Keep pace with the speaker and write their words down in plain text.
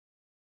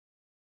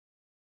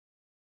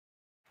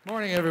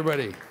Morning,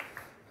 everybody.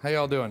 How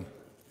y'all doing?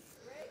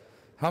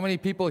 How many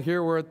people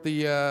here were at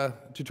the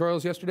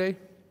tutorials yesterday?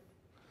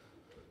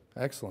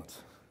 Excellent.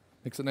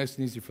 Makes it nice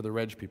and easy for the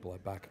reg people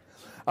at back.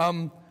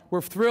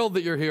 We're thrilled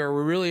that you're here.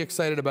 We're really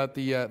excited about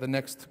the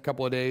next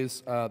couple of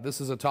days. This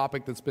is a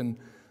topic that's been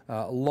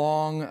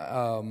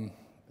long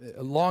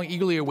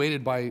eagerly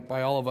awaited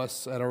by all of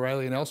us at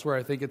O'Reilly and elsewhere.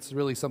 I think it's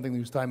really something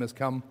whose time has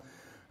come.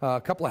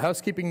 A couple of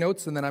housekeeping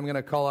notes, and then I'm going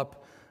to call up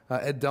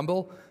Edd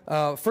Dumbill.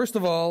 First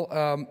of all,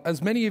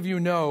 as many of you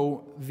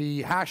know,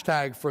 the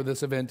hashtag for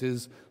this event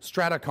is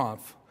StrataConf.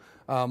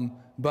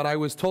 But I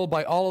was told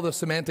by all of the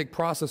semantic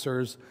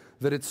processors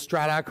that it's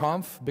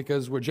StrataConf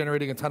because we're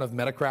generating a ton of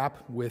meta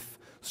crap with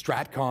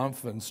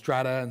StratConf and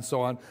Strata and so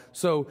on.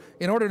 So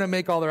in order to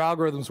make all their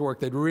algorithms work,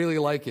 they'd really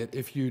like it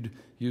if you'd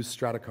use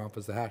StrataConf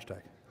as the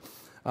hashtag.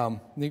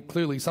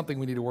 Clearly something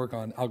we need to work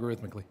on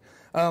algorithmically.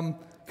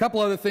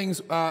 Couple other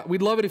things.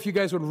 We'd love it if you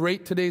guys would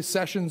rate today's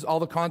sessions, all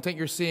the content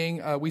you're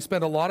seeing. We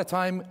spend a lot of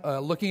time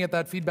looking at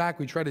that feedback.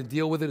 We try to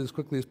deal with it as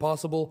quickly as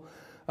possible.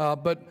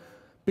 But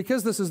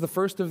because this is the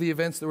first of the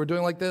events that we're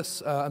doing like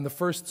this, and the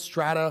first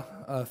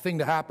Strata thing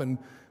to happen,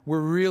 we're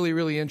really,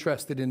 really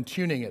interested in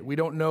tuning it. We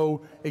don't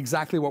know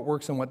exactly what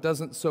works and what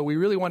doesn't, so we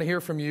really want to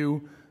hear from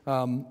you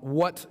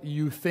what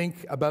you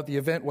think about the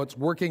event, what's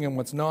working and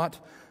what's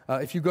not.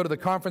 If you go to the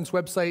conference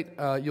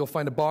website, you'll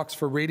find a box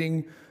for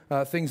rating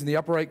things in the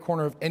upper right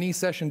corner of any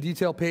session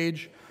detail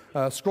page.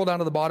 Scroll down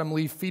to the bottom,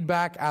 leave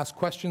feedback, ask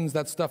questions.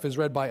 That stuff is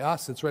read by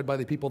us. It's read by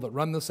the people that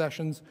run the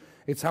sessions.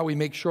 It's how we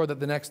make sure that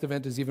the next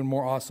event is even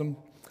more awesome.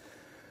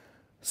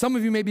 Some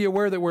of you may be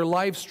aware that we're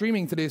live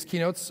streaming today's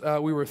keynotes.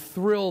 We were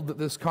thrilled that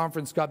this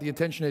conference got the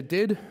attention it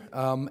did,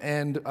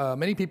 and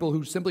many people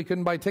who simply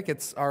couldn't buy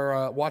tickets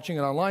are watching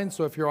it online.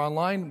 So if you're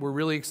online, we're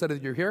really excited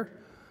that you're here,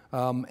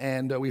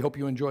 and we hope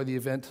you enjoy the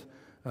event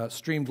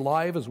streamed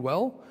live as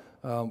well.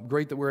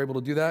 Great that we're able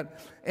to do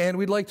that. And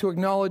we'd like to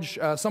acknowledge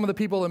some of the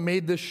people that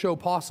made this show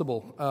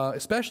possible,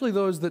 especially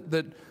those that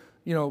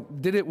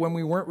did it when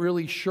we weren't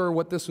really sure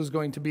what this was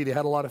going to be. They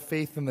had a lot of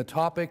faith in the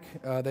topic.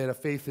 They had a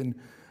faith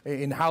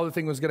in how the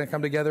thing was going to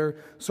come together.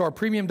 So our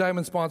premium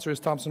diamond sponsor is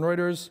Thomson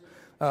Reuters.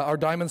 Our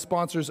diamond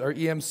sponsors are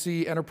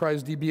EMC,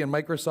 Enterprise DB, and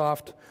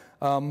Microsoft.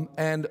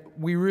 And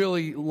we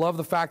really love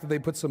the fact that they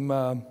put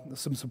some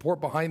support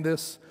behind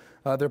this.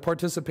 Their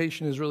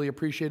participation is really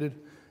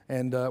appreciated.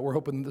 And we're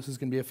hoping this is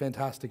going to be a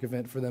fantastic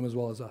event for them as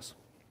well as us.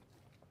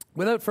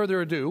 Without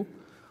further ado,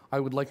 I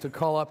would like to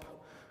call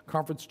up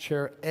Conference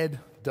Chair Edd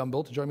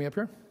Dumbill to join me up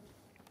here.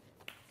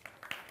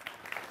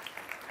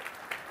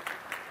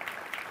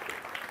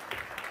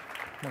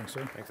 Morning,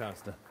 sir. Thanks,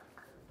 Alistair.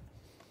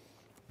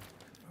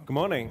 Good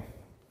morning.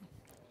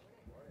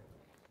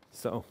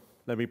 So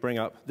let me bring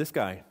up this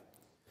guy.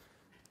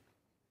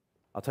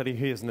 I'll tell you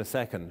who he is in a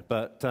second,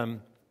 but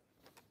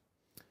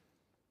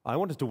I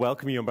wanted to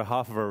welcome you on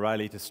behalf of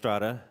O'Reilly to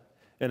Strata.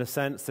 In a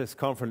sense, this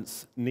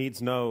conference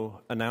needs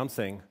no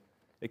announcing.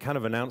 It kind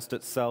of announced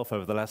itself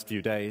over the last few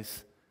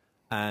days.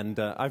 And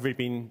I've really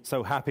been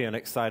so happy and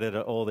excited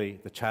at all the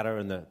chatter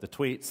and the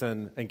tweets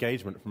and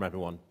engagement from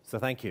everyone. So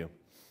thank you.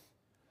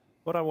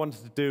 What I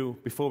wanted to do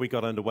before we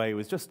got underway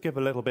was just give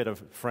a little bit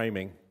of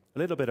framing, a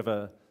little bit of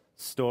a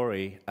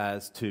story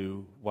as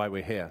to why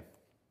we're here.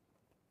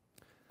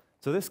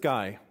 So this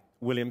guy,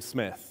 William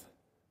Smith,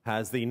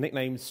 has the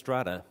nickname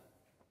Strata.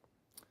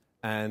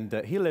 And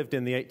he lived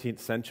in the 18th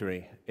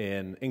century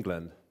in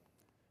England.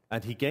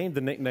 And he gained the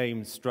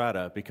nickname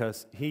Strata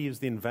because he was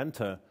the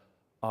inventor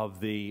of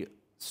the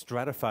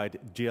stratified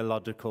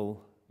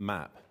geological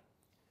map.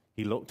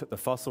 He looked at the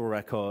fossil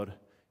record.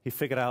 He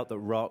figured out that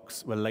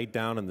rocks were laid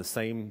down in the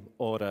same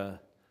order.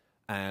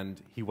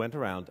 And he went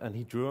around and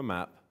he drew a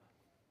map.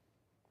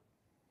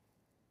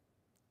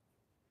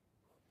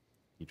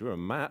 He drew a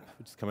map,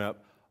 which is coming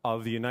up,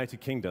 of the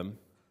United Kingdom,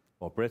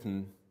 or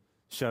Britain,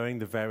 showing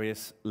the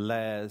various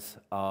layers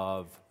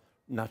of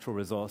natural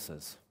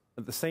resources.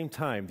 At the same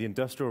time, the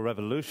Industrial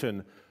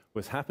Revolution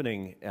was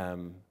happening,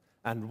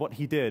 and what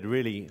he did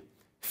really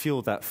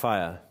fueled that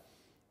fire.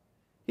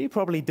 He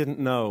probably didn't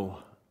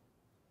know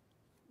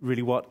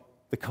really what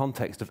the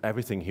context of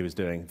everything he was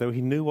doing, though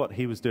he knew what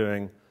he was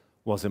doing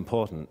was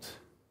important.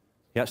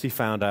 He actually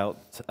found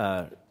out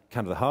kind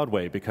of the hard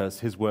way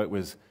because his work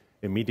was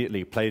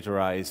immediately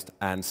plagiarized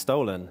and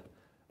stolen.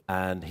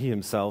 And he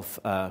himself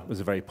was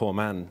a very poor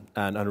man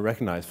and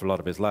unrecognized for a lot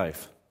of his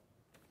life.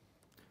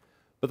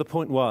 But the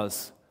point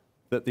was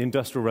that the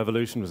Industrial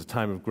Revolution was a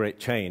time of great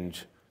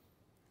change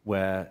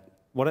where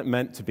what it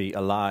meant to be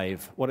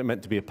alive, what it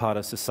meant to be a part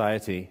of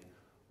society,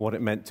 what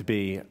it meant to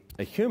be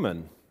a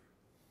human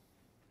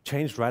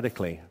changed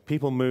radically.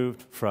 People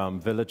moved from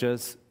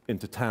villages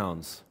into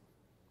towns.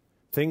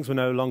 Things were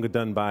no longer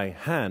done by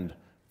hand.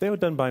 They were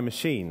done by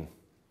machine.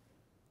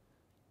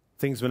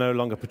 Things were no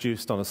longer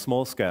produced on a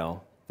small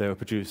scale. They were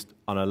produced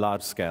on a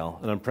large scale,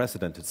 an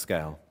unprecedented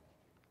scale.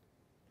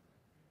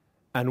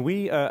 And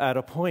we are at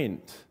a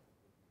point,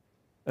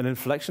 an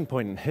inflection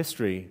point in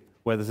history,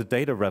 where there's a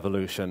data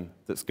revolution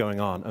that's going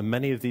on, and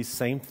many of these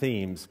same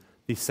themes,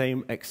 these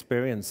same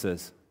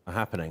experiences are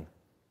happening.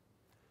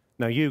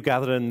 Now, you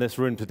gathered in this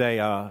room today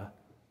are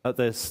at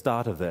the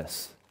start of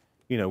this.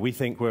 You know, we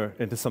think we're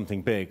into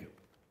something big,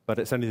 but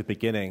it's only the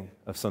beginning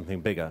of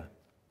something bigger.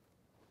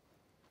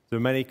 There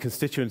are many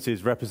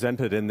constituencies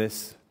represented in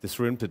this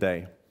room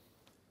today.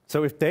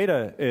 So if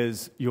data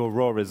is your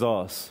raw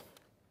resource,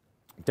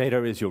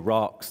 data is your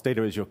rocks,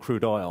 data is your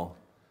crude oil,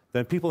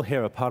 then people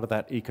here are part of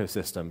that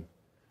ecosystem.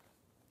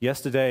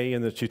 Yesterday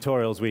in the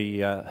tutorials, we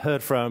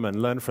heard from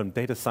and learned from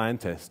data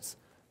scientists,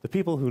 the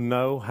people who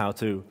know how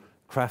to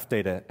craft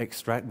data,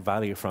 extract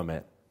value from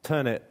it,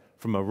 turn it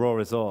from a raw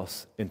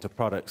resource into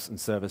products and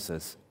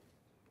services.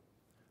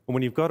 And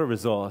when you've got a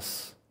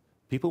resource,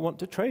 people want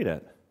to trade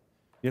it.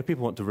 You know,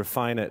 people want to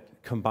refine it,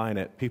 combine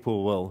it.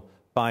 People will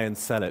buy and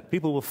sell it.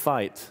 People will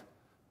fight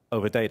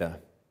over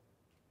data.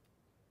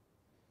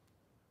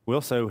 We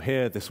also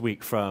hear this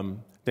week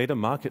from data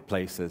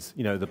marketplaces,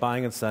 you know, the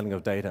buying and selling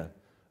of data.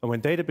 And when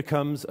data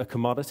becomes a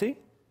commodity,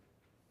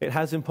 it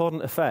has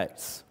important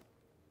effects.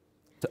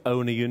 To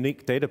own a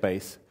unique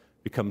database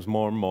becomes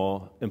more and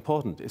more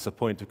important. It's a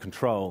point of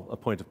control, a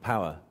point of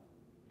power.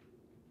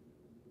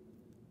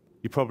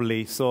 You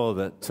probably saw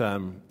that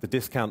the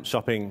discount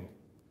shopping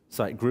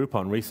site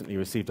Groupon recently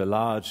received a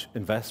large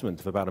investment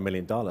of about $1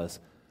 million.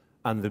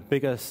 And the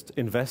biggest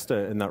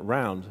investor in that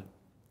round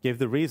gave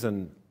the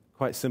reason,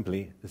 quite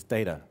simply, is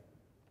data.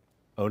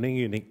 Owning a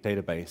unique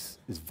database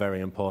is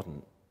very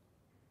important.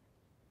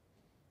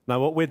 Now,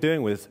 what we're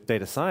doing with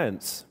data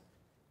science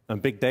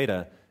and big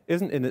data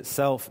isn't in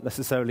itself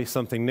necessarily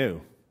something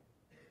new.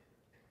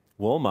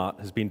 Walmart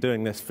has been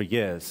doing this for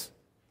years.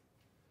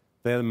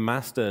 They're the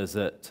masters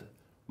at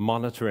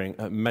monitoring,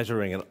 at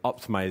measuring, and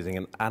optimizing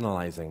and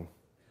analyzing.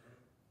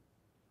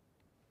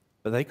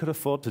 But they could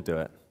afford to do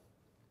it.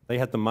 They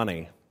had the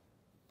money.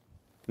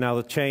 Now,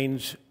 the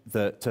change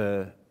that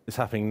is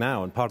happening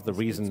now, and part of the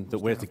reason that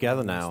we're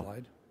together now,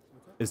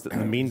 is that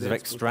the means of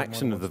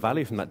extraction of the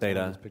value from that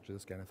data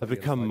have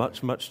become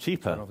much, much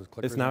cheaper.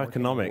 It's now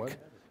economic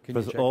for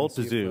us all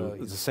to do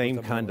the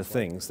same kind of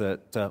things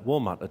that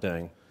Walmart are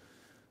doing.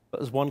 But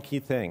there's one key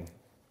thing.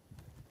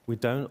 We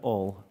don't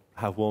all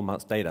have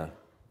Walmart's data.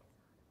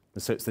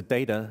 And so it's the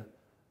data,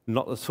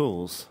 not the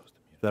tools,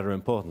 that are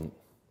important.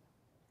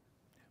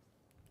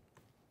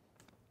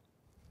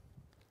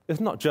 It's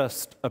not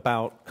just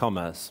about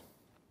commerce.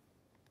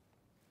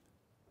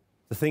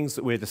 The things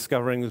that we're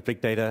discovering with big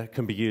data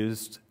can be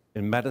used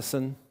in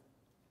medicine.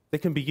 They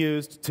can be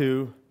used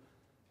to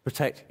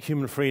protect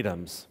human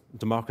freedoms,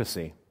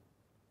 democracy.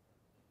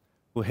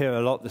 We'll hear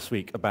a lot this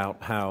week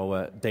about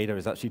how data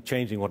is actually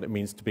changing what it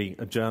means to be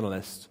a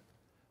journalist,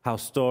 how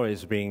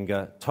stories are being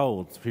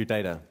told through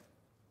data.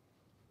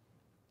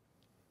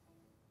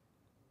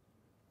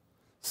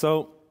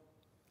 So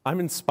I'm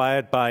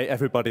inspired by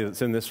everybody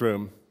that's in this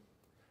room.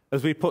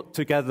 As we put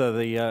together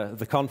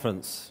the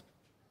conference,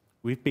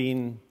 we've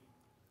been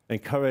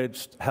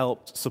encouraged,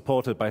 helped,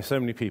 supported by so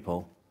many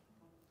people.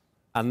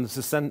 And there's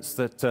a sense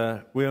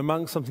that we're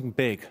among something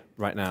big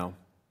right now,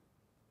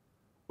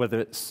 whether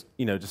it's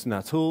just in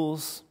our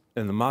tools,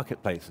 in the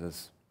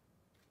marketplaces,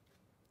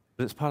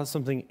 but it's part of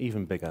something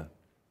even bigger.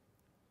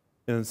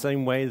 In the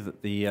same way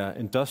that the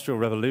Industrial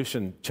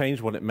Revolution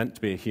changed what it meant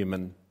to be a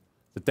human,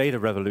 the data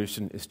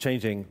revolution is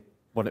changing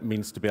what it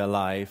means to be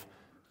alive,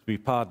 to be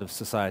part of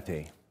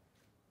society.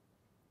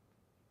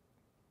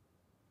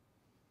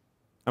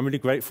 I'm really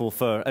grateful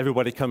for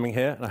everybody coming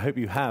here, and I hope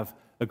you have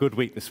a good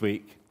week this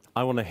week.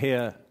 I want to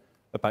hear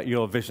about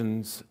your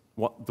visions,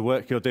 what the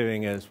work you're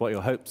doing is, what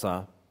your hopes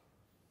are,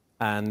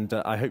 and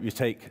I hope you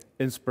take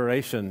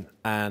inspiration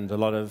and a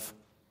lot of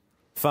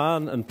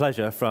fun and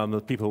pleasure from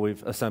the people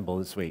we've assembled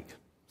this week.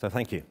 So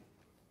thank you.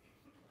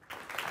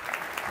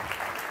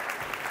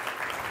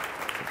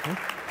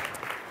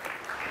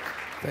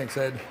 Thanks,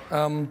 Ed.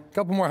 A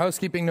couple more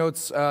housekeeping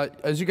notes.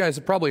 As you guys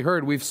have probably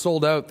heard, we've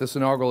sold out this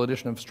inaugural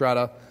edition of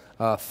Strata.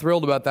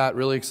 Thrilled about that,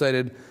 really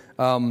excited.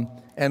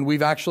 And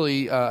we've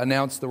actually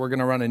announced that we're going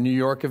to run a New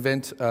York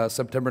event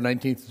September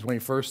 19th to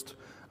 21st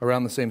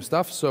around the same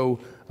stuff. So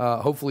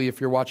hopefully if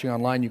you're watching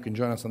online, you can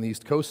join us on the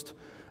East Coast.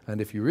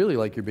 And if you really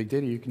like your big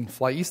data, you can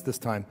fly east this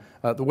time.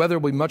 The weather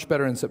will be much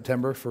better in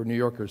September for New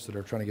Yorkers that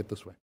are trying to get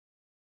this way.